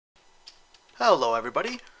Hello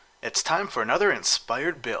everybody, it's time for another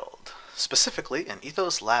inspired build, specifically an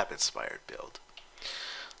Ethoslab inspired build.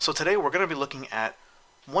 So today we're going to be looking at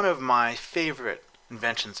one of my favorite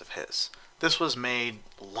inventions of his. This was made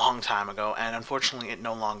a long time ago and unfortunately it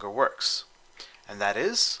no longer works. And that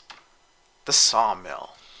is the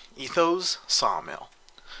Sawmill. Etho's Sawmill.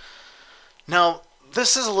 Now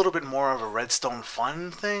this is a little bit more of a redstone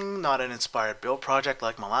fun thing, not an inspired build project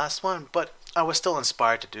like my last one, but I was still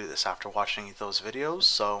inspired to do this after watching those videos,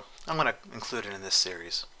 so I'm going to include it in this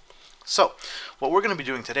series. So, what we're going to be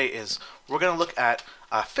doing today is we're going to look at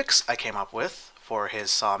a fix I came up with for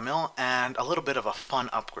his sawmill and a little bit of a fun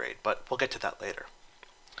upgrade, but we'll get to that later.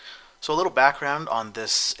 So a little background on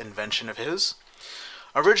this invention of his.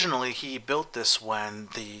 Originally, he built this when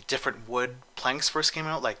the different wood planks first came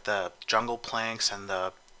out, like the jungle planks and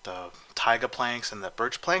the taiga planks and the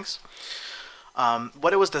birch planks.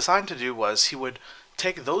 What it was designed to do was he would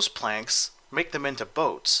take those planks, make them into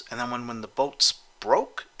boats, and then when the boats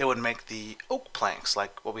broke, it would make the oak planks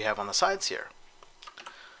like what we have on the sides here.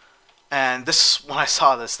 And this, when I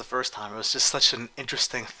saw this the first time, it was just such an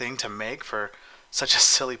interesting thing to make for such a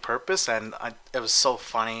silly purpose, and it was so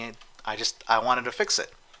funny. I wanted to fix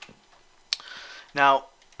it. Now,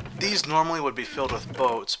 these normally would be filled with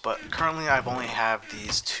boats, but currently I've only have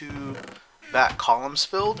these two back columns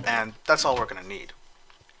filled, and that's all we're going to need.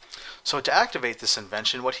 So to activate this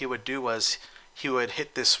invention, what he would do was he would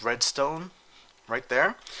hit this redstone right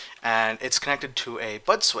there, and it's connected to a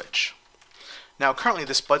bud switch. Now currently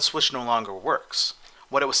this bud switch no longer works.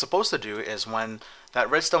 What it was supposed to do is when that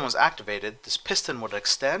redstone was activated, this piston would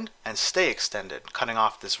extend and stay extended, cutting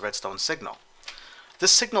off this redstone signal.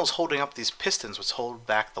 This signal is holding up these pistons, which hold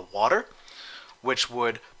back the water, which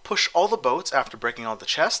would push all the boats after breaking all the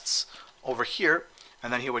chests over here,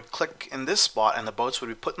 and then he would click in this spot and the boats would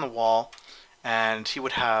be put in the wall, and he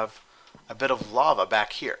would have a bit of lava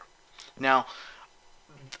back here. Now,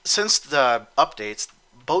 since the updates,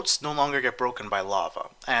 boats no longer get broken by lava.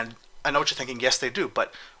 And I know what you're thinking, yes they do,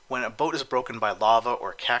 but when a boat is broken by lava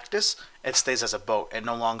or cactus, it stays as a boat and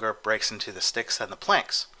no longer breaks into the sticks and the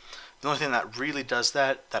planks. The only thing that really does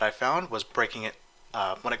that I found was breaking it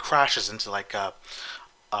when it crashes into like the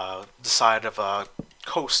side of a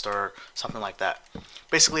coast or something like that.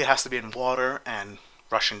 Basically it has to be in water and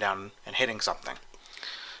rushing down and hitting something.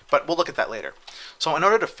 But we'll look at that later. So in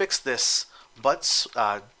order to fix this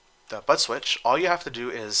the bud switch, all you have to do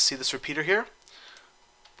is see this repeater here,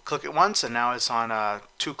 click it once, and now it's on a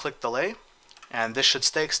 2-click delay, and this should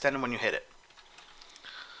stay extended when you hit it.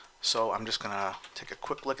 So I'm just gonna take a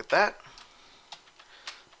quick look at that.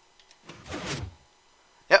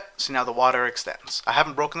 Yep, see now the water extends. I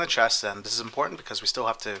haven't broken the chest, and this is important because we still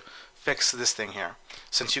have to fix this thing here.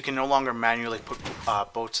 Since you can no longer manually put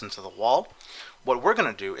boats into the wall, what we're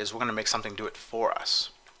gonna do is we're gonna make something do it for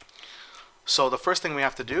us. So the first thing we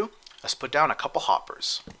have to do is put down a couple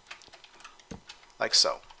hoppers, like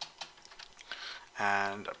so.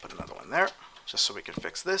 And I'll put another one there, just so we can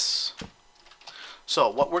fix this. So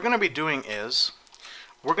what we're going to be doing is,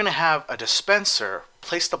 we're going to have a dispenser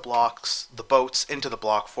place the boats into the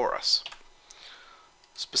block for us.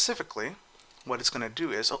 Specifically, what it's going to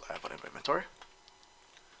do is, I have one in my inventory.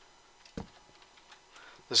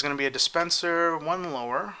 There's going to be a dispenser one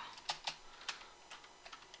lower.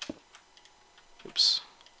 Oops.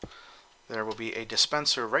 There will be a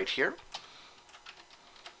dispenser right here,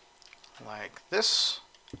 like this,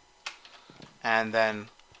 and then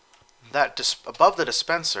that above the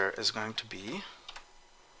dispenser is going to be,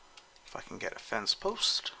 if I can get a fence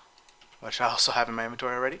post, which I also have in my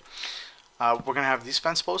inventory already, we're going to have these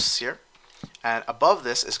fence posts here, and above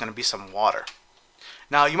this is going to be some water.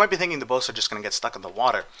 Now you might be thinking the boats are just going to get stuck in the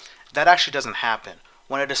water. That actually doesn't happen.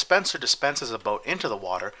 When a dispenser dispenses a boat into the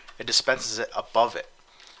water, it dispenses it above it.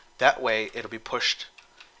 That way it'll be pushed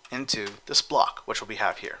into this block, which we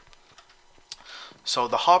have here. So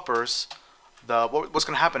the hoppers, what's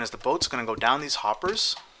going to happen is the boat's going to go down these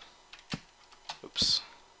hoppers. Oops.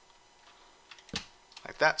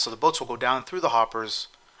 Like that. So the boats will go down through the hoppers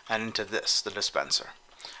and into this, the dispenser.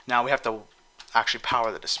 Now we have to actually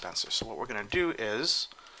power the dispenser. So what we're going to do is,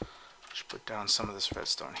 just put down some of this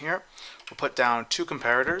redstone here. We'll put down 2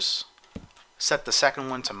 comparators, set the second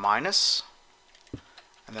one to minus,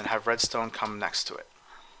 and then have redstone come next to it.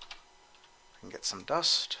 I can get some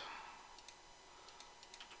dust.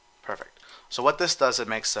 Perfect. So what this does, it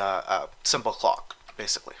makes a simple clock,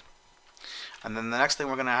 basically. And then the next thing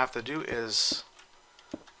we're going to have to do is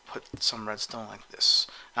put some redstone like this.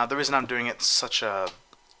 Now the reason I'm doing it such a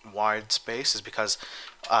wide space is because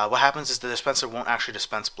what happens is the dispenser won't actually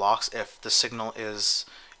dispense blocks if the signal is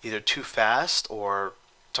either too fast or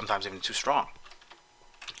sometimes even too strong.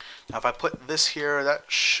 Now if I put this here, that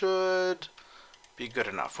should be good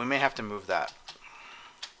enough. We may have to move that.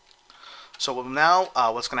 So now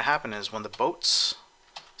what's going to happen is when the boats,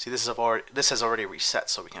 see this has already reset,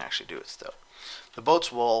 so we can actually do it still. The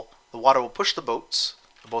water will push the boats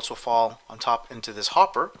will fall on top into this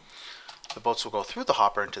hopper. The boats will go through the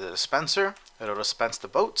hopper into the dispenser. It'll dispense the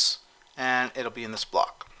boats, and it'll be in this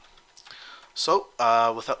block. So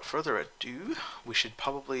without further ado, we should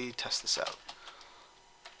probably test this out.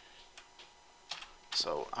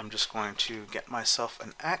 So I'm just going to get myself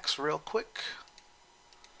an axe real quick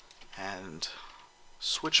and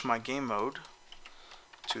switch my game mode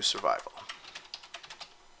to survival.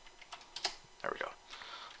 There we go.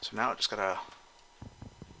 So now I just gotta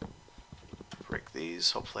break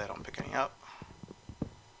these. Hopefully I don't pick any up.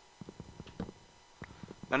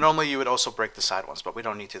 Now normally you would also break the side ones, but we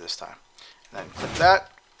don't need to this time. And then click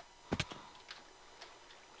that.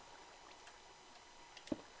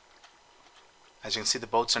 As you can see, the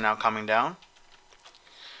boats are now coming down.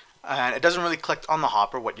 And it doesn't really collect on the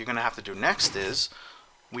hopper. What you're going to have to do next is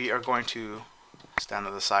we are going to stand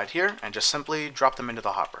on the side here and just simply drop them into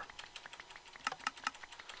the hopper.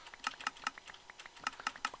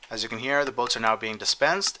 As you can hear, the boats are now being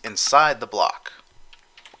dispensed inside the block.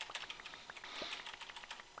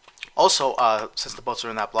 Also, since the boats are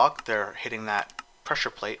in that block, they're hitting that pressure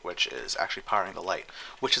plate, which is actually powering the light,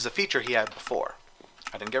 which is a feature he had before.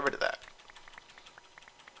 I didn't get rid of that.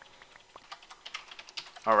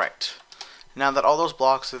 Alright, now that all those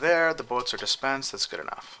blocks are there, the boats are dispensed, that's good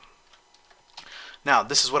enough. Now,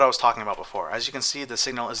 this is what I was talking about before. As you can see, the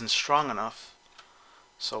signal isn't strong enough,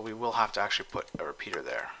 so we will have to actually put a repeater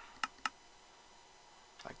there.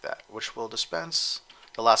 Like that, which will dispense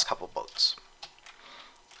the last couple boats.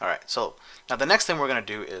 Alright, so now the next thing we're going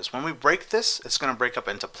to do is when we break this, it's going to break up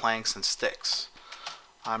into planks and sticks.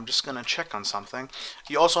 I'm just going to check on something.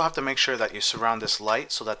 You also have to make sure that you surround this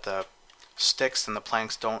light so that the sticks and the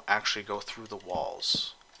planks don't actually go through the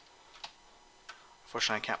walls.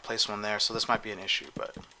 Unfortunately, I can't place one there, so this might be an issue,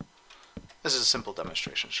 but this is a simple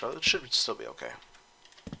demonstration, so it should still be okay.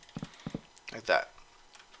 Like that.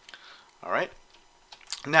 Alright.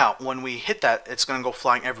 Now, when we hit that, it's going to go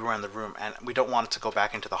flying everywhere in the room, and we don't want it to go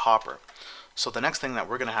back into the hopper. So the next thing that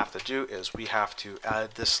we're going to have to do is we have to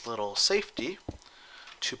add this little safety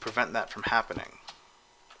to prevent that from happening.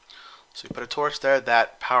 So you put a torch there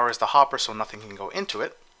that powers the hopper so nothing can go into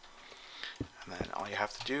it. And then all you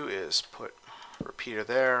have to do is put a repeater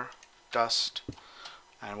there, dust,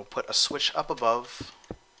 and we'll put a switch up above.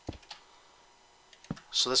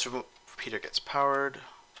 So this repeater gets powered.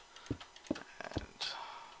 And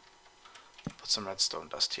put some redstone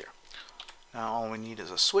dust here. Now all we need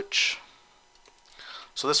is a switch.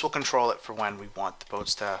 So this will control it for when we want the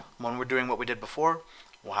boats to, when we're doing what we did before,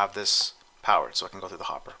 we'll have this powered so it can go through the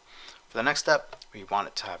hopper. For the next step, we want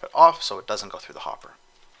it to have it off so it doesn't go through the hopper.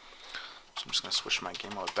 So I'm just going to switch my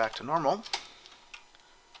game mode back to normal.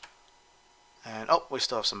 And oh, we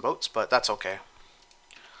still have some boats, but that's okay.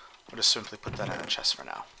 We'll just simply put that in a chest for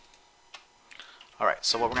now. Alright,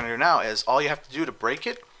 so what we're going to do now is all you have to do to break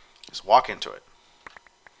it is walk into it.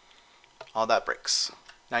 All that breaks.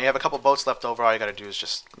 Now you have a couple boats left over, all you got to do is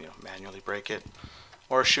just manually break it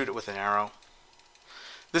or shoot it with an arrow.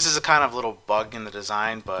 This is a kind of little bug in the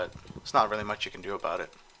design, but there's not really much you can do about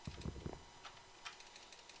it.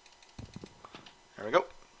 There we go.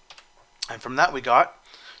 And from that we got,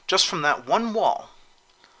 just from that one wall,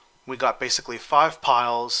 we got basically 5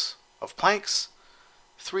 piles of planks,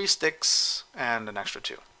 3 sticks, and an extra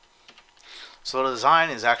 2. So the design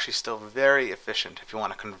is actually still very efficient if you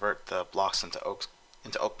want to convert the blocks into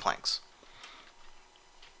oak planks.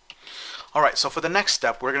 Alright, so for the next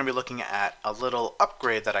step, we're going to be looking at a little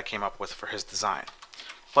upgrade that I came up with for his design.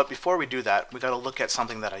 But before we do that, we got to look at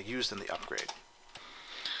something that I used in the upgrade.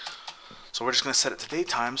 So we're just going to set it to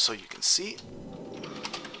daytime so you can see.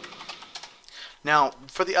 Now,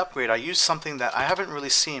 for the upgrade, I used something that I haven't really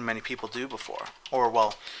seen many people do before. Or,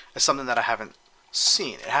 well, it's something that I haven't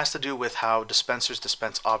seen. It has to do with how dispensers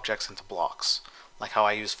dispense objects into blocks, like how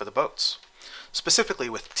I used for the boats. Specifically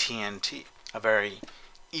with TNT, a very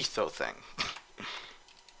etho thing.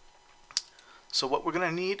 So what we're going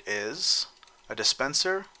to need is a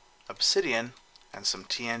dispenser, obsidian, and some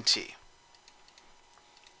TNT.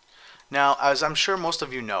 Now, as I'm sure most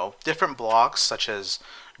of you know, different blocks such as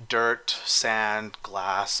dirt, sand,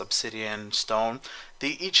 glass, obsidian, stone, they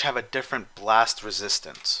each have a different blast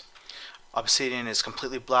resistance. Obsidian is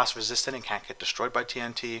completely blast resistant and can't get destroyed by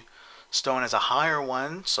TNT. Stone is a higher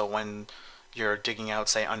one, so when you're digging out,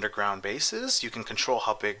 say, underground bases, you can control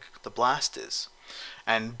how big the blast is.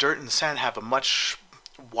 And dirt and sand have a much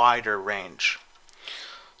wider range.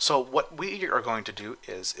 So what we are going to do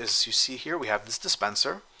is you see here we have this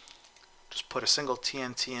dispenser. Just put a single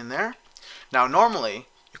TNT in there. Now normally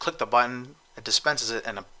you click the button, it dispenses it,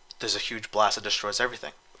 and there's a huge blast that destroys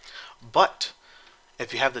everything. But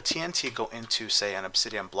if you have the TNT go into, say, an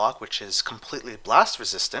obsidian block, which is completely blast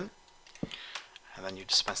resistant, and then you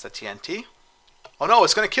dispense the TNT. Oh no,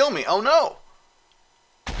 it's going to kill me. Oh no!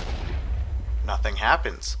 Nothing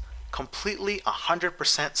happens. Completely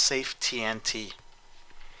 100% safe TNT.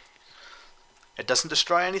 It doesn't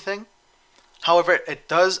destroy anything. However, it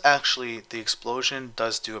does actually, the explosion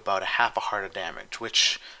does do about a half a heart of damage,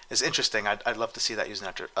 which is interesting. I'd love to see that using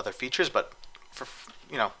other features, but for,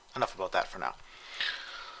 enough about that for now.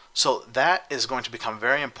 So that is going to become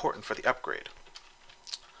very important for the upgrade.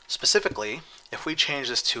 Specifically, if we change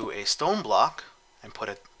this to a stone block and put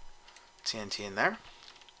a TNT in there,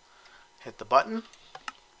 hit the button,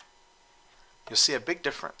 you'll see a big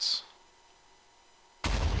difference.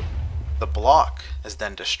 The block is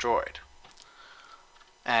then destroyed.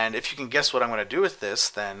 And if you can guess what I'm going to do with this,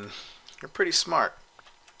 then you're pretty smart.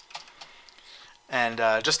 And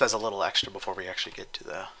just as a little extra before we actually get to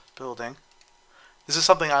the building, this is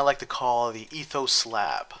something I like to call the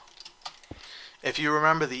Ethoslab. If you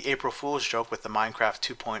remember the April Fool's joke with the Minecraft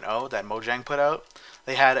 2.0 that Mojang put out,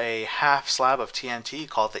 they had a half slab of TNT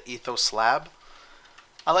called the Ethoslab.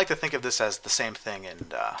 I like to think of this as the same thing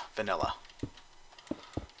in vanilla.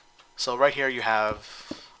 So right here you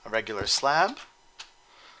have a regular slab,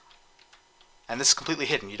 and this is completely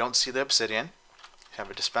hidden. You don't see the obsidian. You have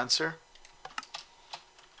a dispenser.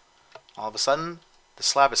 All of a sudden, the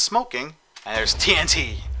slab is smoking, and there's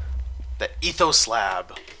TNT, the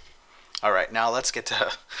Ethoslab. All right, now let's get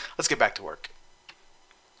back to work.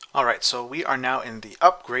 All right, so we are now in the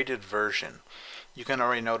upgraded version. You can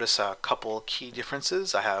already notice a couple key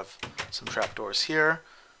differences. I have some trapdoors here,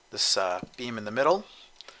 this beam in the middle,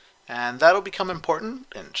 and that'll become important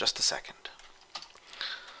in just a second.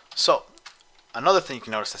 So another thing you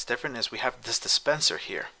can notice that's different is we have this dispenser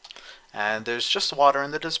here, and there's just water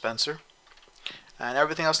in the dispenser, and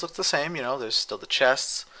everything else looks the same. You know, there's still the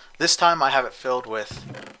chests. This time I have it filled with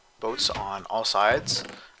boats on all sides,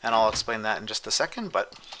 and I'll explain that in just a second.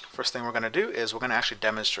 But first thing we're going to do is we're going to actually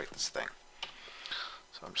demonstrate this thing.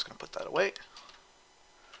 So I'm just going to put that away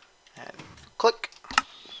and click.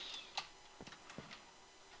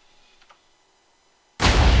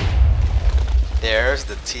 There's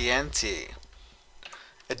the TNT.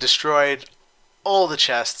 It destroyed all the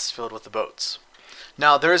chests filled with the boats.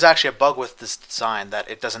 Now there is actually a bug with this design that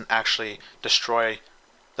it doesn't actually destroy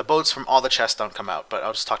the boats from all the chests. Don't come out, but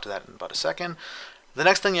I'll just talk to that in about a second. The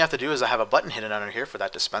next thing you have to do is I have a button hidden under here for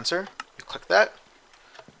that dispenser. You click that.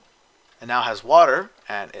 It now has water,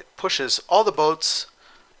 and it pushes all the boats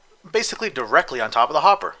basically directly on top of the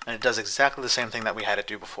hopper, and it does exactly the same thing that we had it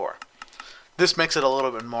do before. This makes it a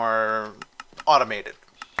little bit more automated.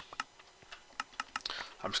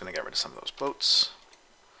 I'm just going to get rid of some of those boats,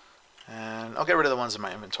 and I'll get rid of the ones in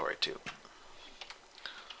my inventory too.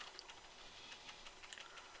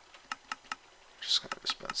 Just going to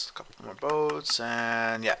dispense a couple more boats,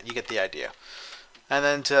 and yeah, you get the idea. And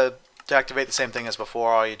then to activate the same thing as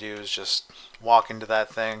before, all you do is just walk into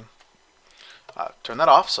that thing, turn that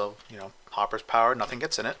off, so you know hopper's powered, nothing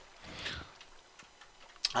gets in it,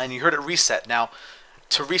 and you heard it reset. Now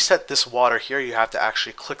to reset this water here, you have to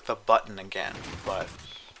actually click the button again, but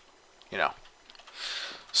you know.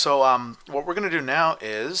 So what we're gonna do now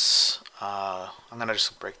is I'm gonna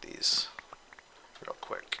just break these real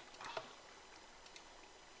quick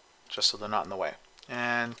just so they're not in the way,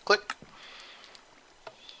 and click.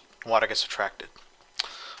 Water gets attracted.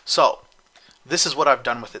 So this is what I've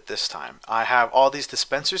done with it this time. I have all these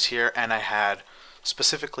dispensers here, and I had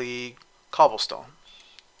specifically cobblestone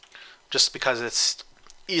just because it's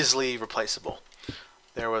easily replaceable.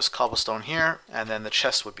 There was cobblestone here, and then the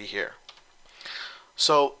chest would be here.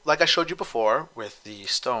 So like I showed you before with the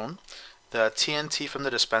stone, the TNT from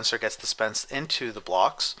the dispenser gets dispensed into the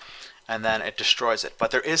blocks, and then it destroys it,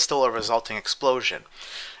 but there is still a resulting explosion.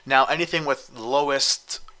 Now anything with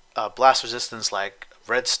lowest blast resistance like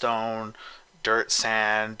redstone, dirt,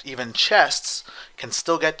 sand, even chests can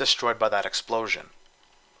still get destroyed by that explosion.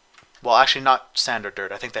 Well, actually not sand or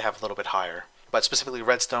dirt, I think they have a little bit higher, but specifically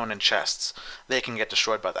redstone and chests, they can get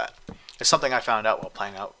destroyed by that. It's something I found out while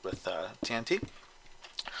playing out with TNT.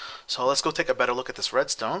 So let's go take a better look at this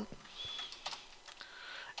redstone.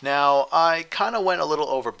 Now I kind of went a little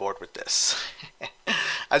overboard with this.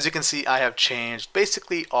 As you can see, I have changed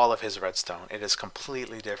basically all of his redstone. It is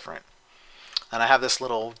completely different. And I have this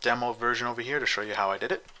little demo version over here to show you how I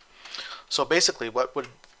did it. So basically what would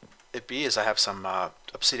it be is I have some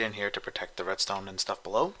obsidian here to protect the redstone and stuff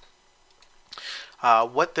below.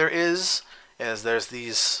 What there is there's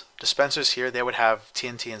these dispensers here. They would have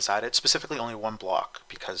TNT inside it, specifically only one block,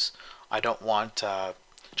 because I don't want,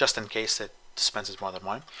 just in case it dispenses more than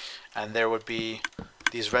one. And there would be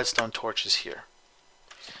these redstone torches here.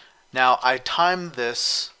 Now I timed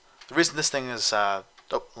this. The reason this thing is, oh,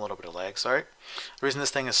 a little bit of lag, sorry. The reason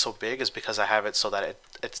this thing is so big is because I have it so that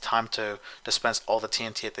it's timed to dispense all the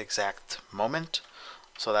TNT at the exact moment,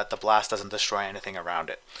 so that the blast doesn't destroy anything around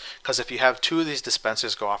it. Because if you have two of these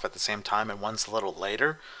dispensers go off at the same time and one's a little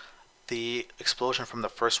later, the explosion from the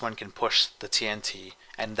first one can push the TNT,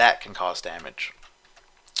 and that can cause damage.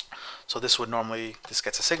 So this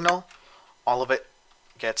gets a signal, all of it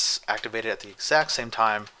gets activated at the exact same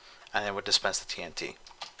time, and then would dispense the TNT.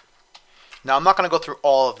 Now I'm not going to go through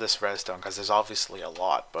all of this redstone because there's obviously a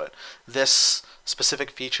lot, but this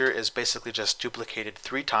specific feature is basically just duplicated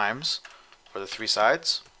 3 times for the 3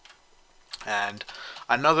 sides. And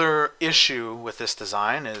another issue with this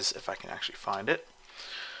design is, if I can actually find it,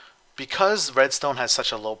 because redstone has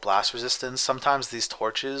such a low blast resistance, sometimes these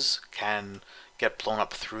torches can get blown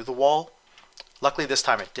up through the wall. Luckily this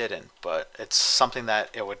time it didn't, but it's something that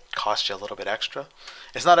it would cost you a little bit extra.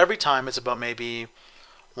 It's not every time, it's about maybe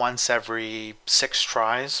once every 6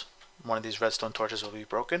 tries one of these redstone torches will be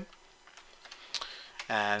broken.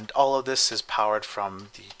 And all of this is powered from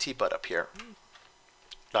the T-butt up here.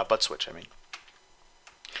 Butt switch, I mean.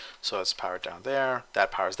 So it's powered down there.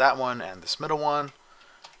 That powers that one and this middle one.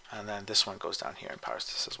 And then this one goes down here and powers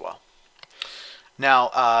this as well.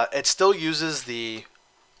 Now, it still uses the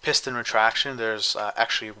piston retraction. There's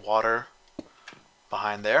actually water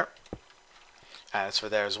behind there. And it's for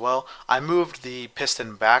there as well. I moved the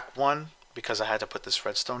piston back one because I had to put this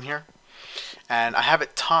redstone here. And I have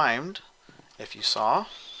it timed. If you saw,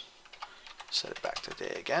 set it back to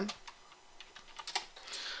day again.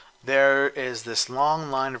 There is this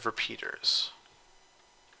long line of repeaters.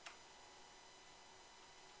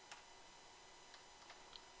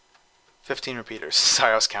 $15 repeaters.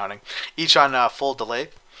 Sorry, I was counting. Each on full delay.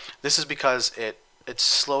 This is because it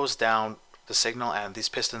slows down the signal, and these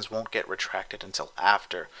pistons won't get retracted until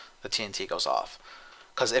after the TNT goes off.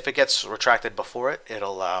 Because if it gets retracted before it,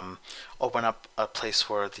 it'll open up a place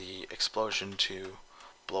for the explosion to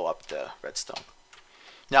blow up the redstone.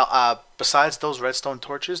 Now, besides those redstone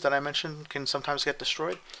torches that I mentioned can sometimes get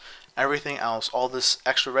destroyed, everything else, all this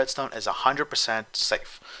extra redstone is 100%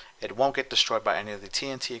 safe. It won't get destroyed by any of the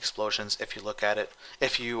TNT explosions if you look at it,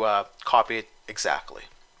 if you copy it exactly.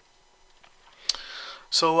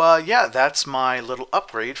 So yeah, that's my little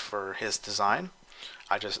upgrade for his design.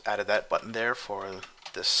 I just added that button there for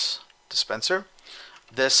this dispenser.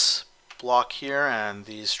 This block here and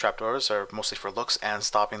these trapdoors are mostly for looks and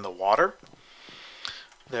stopping the water.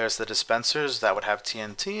 There's the dispensers that would have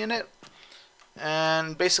TNT in it.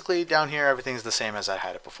 And basically down here everything's the same as I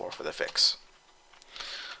had it before for the fix.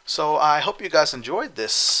 So I hope you guys enjoyed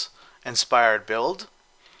this inspired build.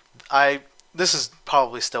 This is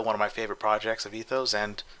probably still one of my favorite projects of Ethos,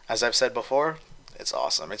 and as I've said before, it's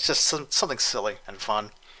awesome. It's just something silly and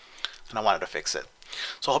fun, and I wanted to fix it.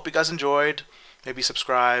 So I hope you guys enjoyed. Maybe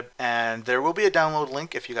subscribe, and there will be a download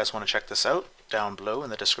link if you guys want to check this out down below in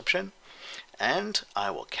the description. And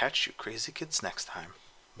I will catch you crazy kids next time.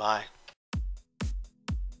 Bye.